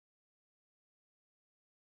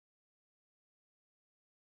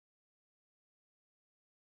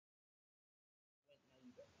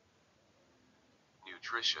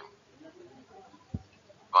Nutrition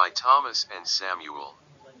by Thomas and Samuel.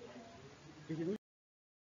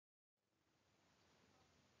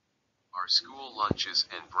 Our school lunches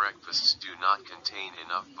and breakfasts do not contain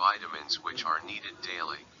enough vitamins which are needed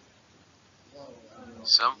daily.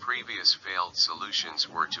 Some previous failed solutions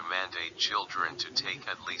were to mandate children to take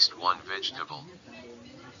at least one vegetable.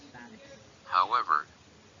 However,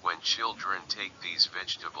 when children take these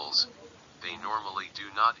vegetables, they normally do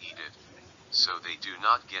not eat it, so they do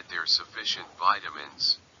not get their sufficient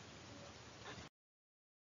vitamins.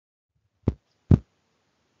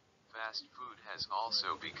 Fast food has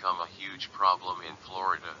also become a huge problem in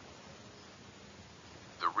Florida.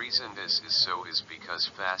 The reason this is so is because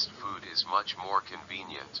fast food is much more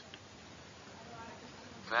convenient.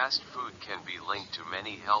 Fast food can be linked to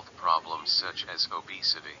many health problems such as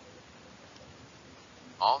obesity.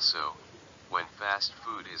 Also, when fast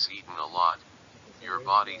food is eaten a lot, your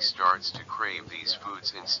body starts to crave these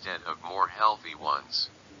foods instead of more healthy ones.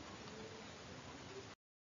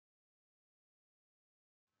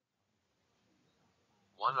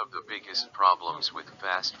 One of the biggest problems with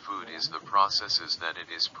fast food is the processes that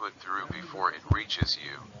it is put through before it reaches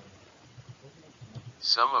you.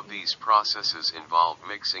 Some of these processes involve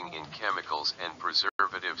mixing in chemicals and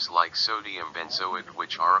preservatives like sodium benzoate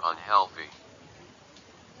which are unhealthy.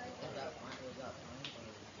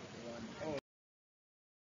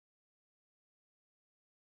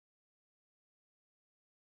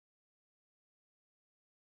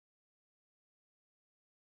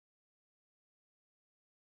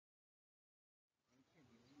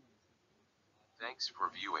 Thanks for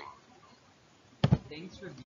viewing.